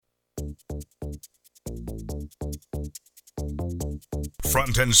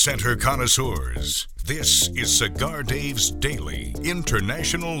Front and center connoisseurs, this is Cigar Dave's Daily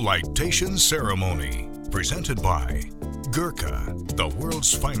International Lightation Ceremony, presented by Gurkha, the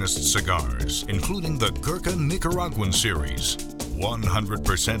world's finest cigars, including the Gurkha Nicaraguan series,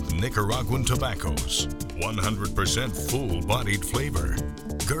 100% Nicaraguan tobaccos, 100% full-bodied flavor,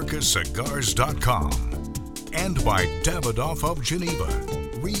 GurkhaCigars.com, and by Davidoff of Geneva,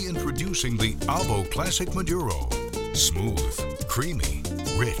 reintroducing the Abo Classic Maduro. Smooth, creamy,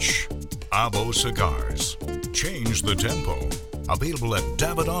 rich. Abo cigars. Change the tempo. Available at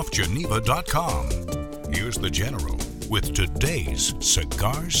DavidoffGeneva.com. Here's the General with today's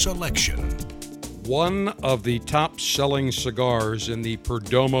cigar selection. One of the top-selling cigars in the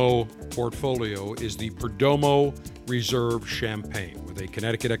Perdomo portfolio is the Perdomo Reserve Champagne with a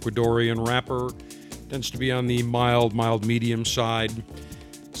Connecticut Ecuadorian wrapper. Tends to be on the mild, medium side.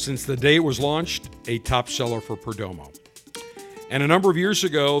 Since the day it was launched, a top seller for Perdomo. And a number of years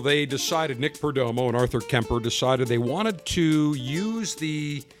ago, they decided, Nick Perdomo and Arthur Kemper decided they wanted to use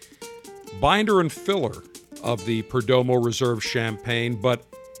the binder and filler of the Perdomo Reserve Champagne, but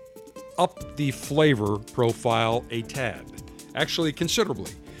up the flavor profile a tad, actually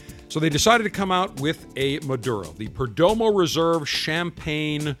considerably. So they decided to come out with a Maduro, the Perdomo Reserve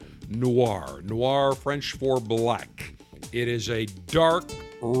Champagne Noir. Noir, French for black. It is a dark,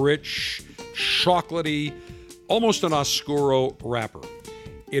 rich, chocolatey, almost an Oscuro wrapper.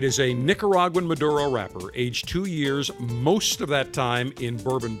 It is a Nicaraguan Maduro wrapper, aged 2 years, most of that time in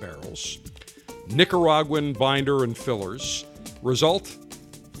bourbon barrels. Nicaraguan binder and fillers. Result,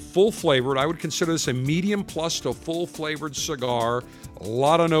 full-flavored. I would consider this a medium plus to full-flavored cigar. A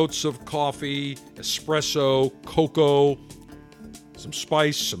lot of notes of coffee, espresso, cocoa, some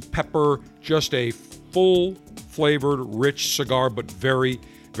spice, some pepper. Just a full-flavored, rich cigar, but very,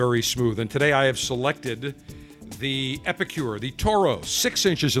 very smooth. And today I have selected the Epicure, the Toro, 6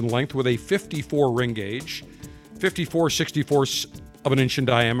 inches in length with a 54 ring gauge, 54/64 of an inch in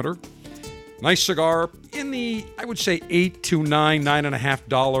diameter. Nice cigar in the, I would say, $8 to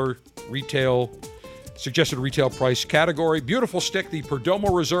 $9.5 retail, suggested retail price category. Beautiful stick, the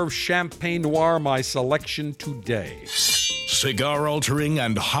Perdomo Reserve Champagne Noir, my selection today. Cigar-altering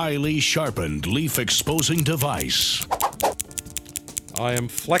and highly sharpened leaf-exposing device. I am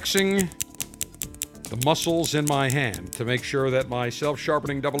flexing the muscles in my hand to make sure that my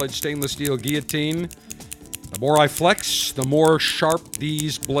self-sharpening double-edged stainless steel guillotine, the more I flex, the more sharp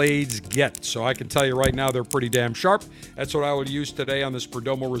these blades get. So I can tell you right now they're pretty damn sharp. That's what I will use today on this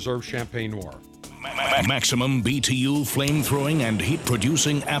Perdomo Reserve Champagne Noir. Maximum BTU flame-throwing and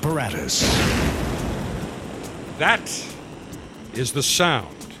heat-producing apparatus. That is the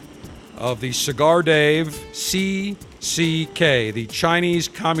sound of the Cigar Dave CCK, the Chinese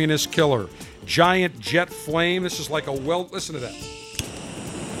Communist Killer. Giant jet flame. This is like a listen to that.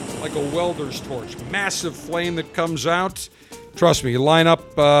 Like a welder's torch. Massive flame that comes out. Trust me, you line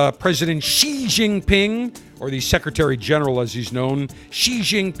up President Xi Jinping, or the Secretary General as he's known, Xi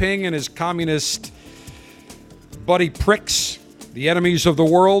Jinping and his communist buddy pricks, the enemies of the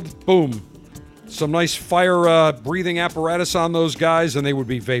world. Boom. Some nice fire-breathing apparatus on those guys, and they would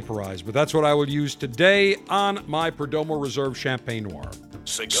be vaporized. But that's what I will use today on my Perdomo Reserve Champagne Noir.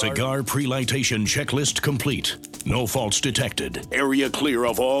 Cigar pre-lightation checklist complete. No faults detected. Area clear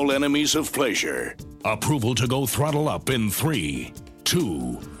of all enemies of pleasure. Approval to go throttle up in 3,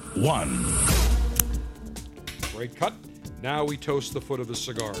 2, 1. Great cut. Now we toast the foot of the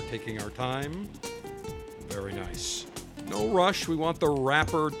cigar, taking our time. Very nice. No rush. We want the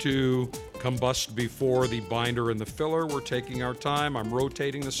wrapper to combust before the binder and the filler. We're taking our time. I'm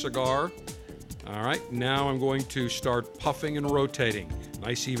rotating the cigar. All right, now I'm going to start puffing and rotating.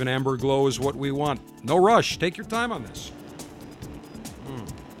 Nice even amber glow is what we want. No rush. Take your time on this.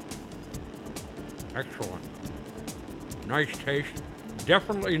 Excellent. Nice taste.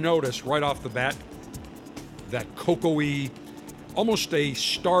 Definitely notice right off the bat that cocoa-y, almost a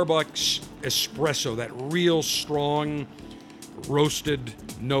Starbucks espresso, that real strong roasted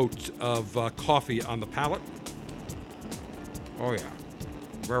note of coffee on the palate. Oh, yeah.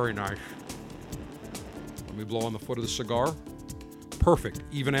 Very nice. Let me blow on the foot of the cigar. Perfect.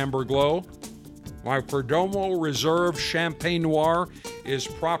 Even amber glow. My Perdomo Reserve Champagne Noir is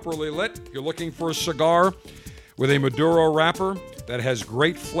properly lit. You're looking for a cigar with a Maduro wrapper that has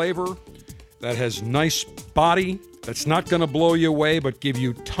great flavor, that has nice body, that's not going to blow you away but give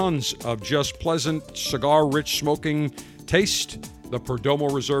you tons of just pleasant cigar-rich smoking taste. The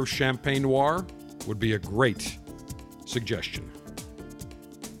Perdomo Reserve Champagne Noir would be a great suggestion.